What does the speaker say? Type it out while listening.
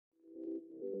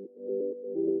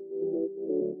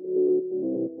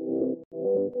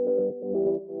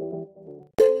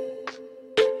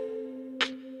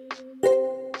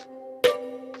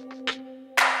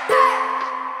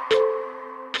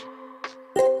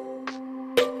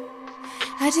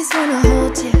I just wanna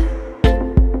hold you.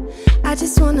 I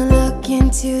just wanna look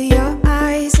into your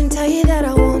eyes and tell you that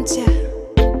I want you.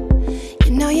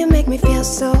 You know you make me feel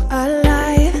so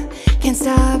alive. Can't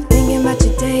stop thinking about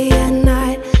you day and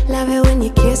night. Love it when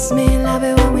you kiss me, love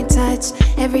it when we touch.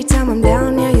 Every time I'm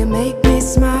down here, you make me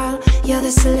smile. You're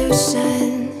the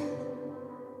solution.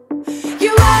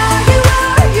 You are, you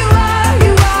are, you are,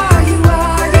 you are, you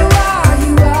are, you are,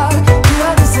 you are. You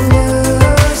are the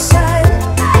solution.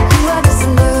 You are the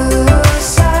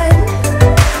solution.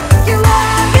 You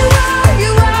are, you are,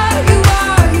 you are, you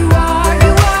are, you are,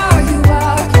 you are, you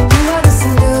are. You are the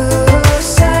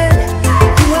solution.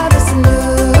 You are the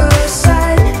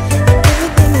solution.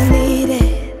 Everything I needed.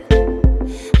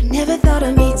 I never thought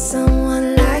I'd meet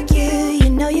someone like you. You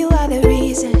know you are the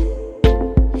reason.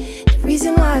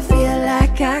 Reason why I feel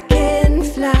like I can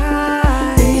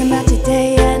fly. Thinking about you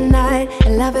day and night. I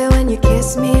love it when you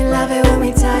kiss me, love it when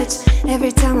we touch.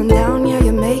 Every time I'm down here,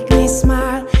 you make me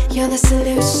smile. You're the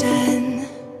solution.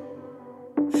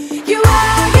 You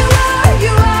are, you are,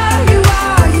 you are, you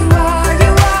are, you are,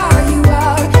 you are, you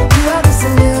are. You are the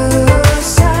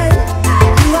solution.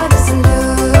 You are the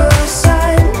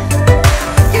solution.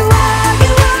 You are,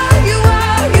 you are, you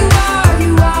are, you are,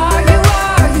 you are, you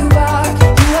are, you are.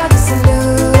 You are the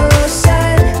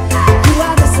solution. You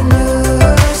are the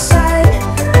solution.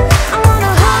 I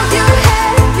wanna hold your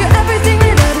head. You're everything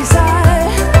that I desire.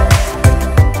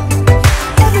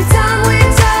 Every time we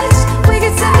touch, we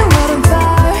get set the world on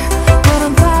fire, world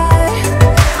on fire.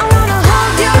 I wanna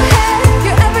hold your head.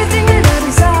 You're everything that I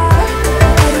desire,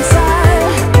 I desire.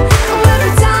 Oh,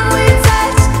 every time we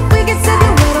touch, we get set the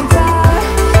world on fire,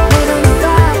 world on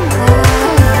fire.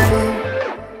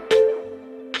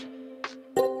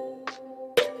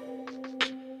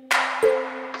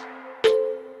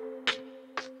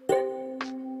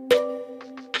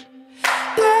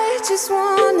 I just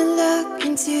wanna look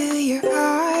into your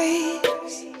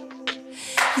eyes.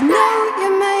 You know you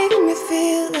make me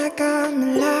feel like I'm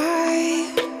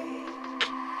alive.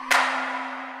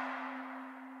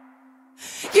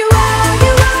 You are,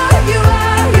 you are, you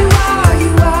are, you are,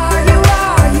 you are, you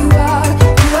are, you are.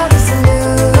 You are the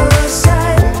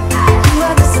solution. You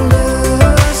are the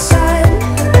solution.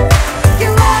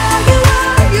 You are, you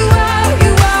are, you are,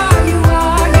 you are, you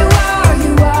are, you are,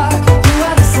 you are. You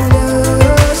are the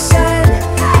solution.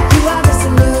 You are the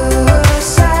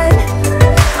solution.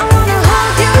 I wanna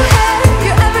hold your head.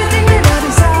 You're everything that I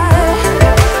desire.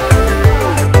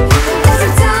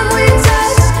 Every time we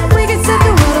touch, we can set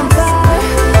the world on fire,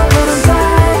 world on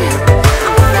fire. I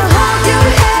wanna hold your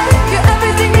head. You're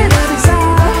everything that I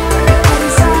desire, I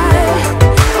desire.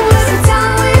 Oh, every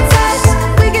time we touch,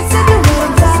 we can set the world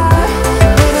on fire,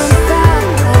 world on fire.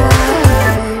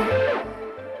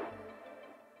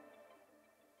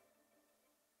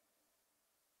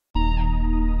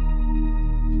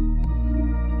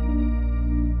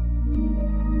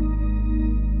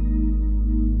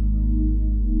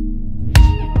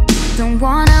 Don't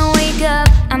wanna wake up,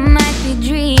 I might be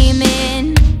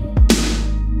dreaming.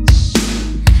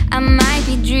 I might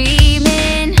be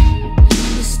dreaming.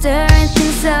 You're stirring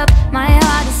things up, my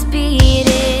heart is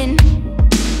beating.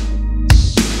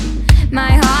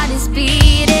 My heart is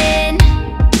beating.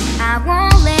 I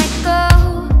won't let go,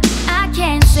 I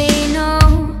can't say no.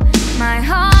 My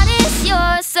heart is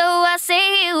yours, so I say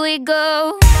here we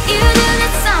go. You do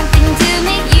that something to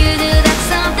me, you do that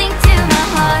something to my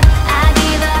heart. I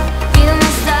give up, you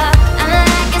won't stop, I'm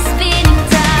like a spinning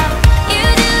top. You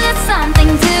do that something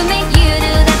to me, you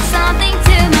do that something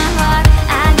to my heart.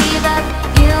 I give up,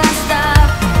 you won't stop,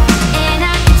 and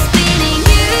I keep spinning.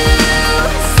 You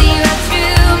see right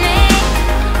through me,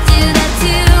 do that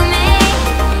to me,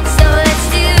 so let's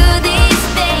do this,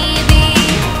 baby.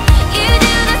 You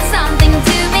do that something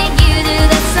to me, you do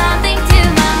that something to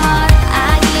my heart.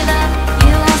 I give up,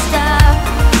 you won't stop,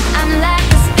 I'm like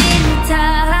a spinning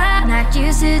top. Not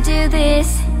used to do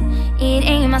this, it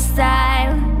ain't my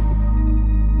style.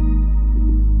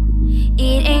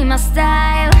 It ain't my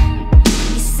style.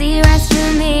 You see right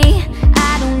through me,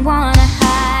 I don't wanna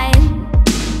hide.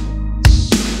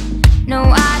 No,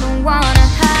 I don't wanna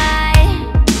hide.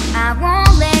 I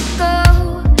won't let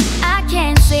go, I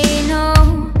can't say no.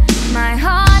 My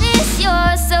heart is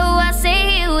yours, so I say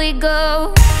here we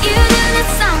go. You do that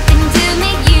something to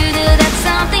me, you do that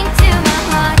something to my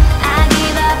heart. I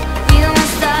give up, you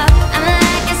won't stop, I'm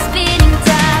like a spinning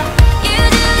top. You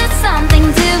do that something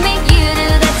to me, you do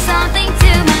that something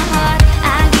to my heart.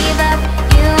 I give up,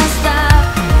 you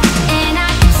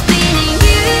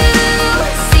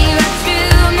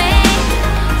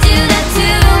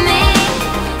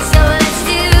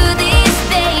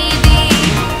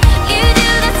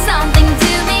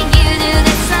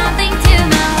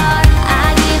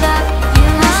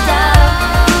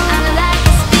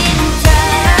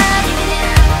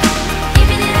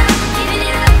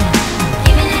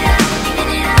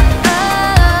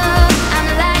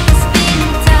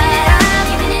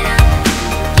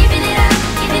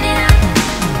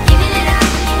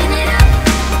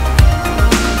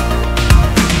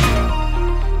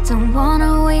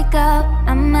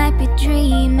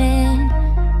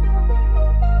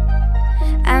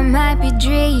might be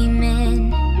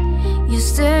dreaming. You're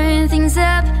stirring things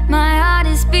up, my heart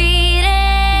is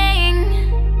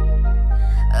beating.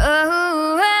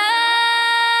 Oh,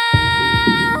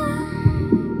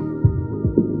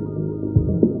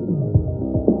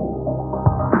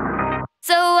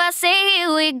 so I say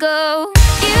here we go.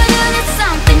 You do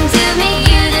something to me.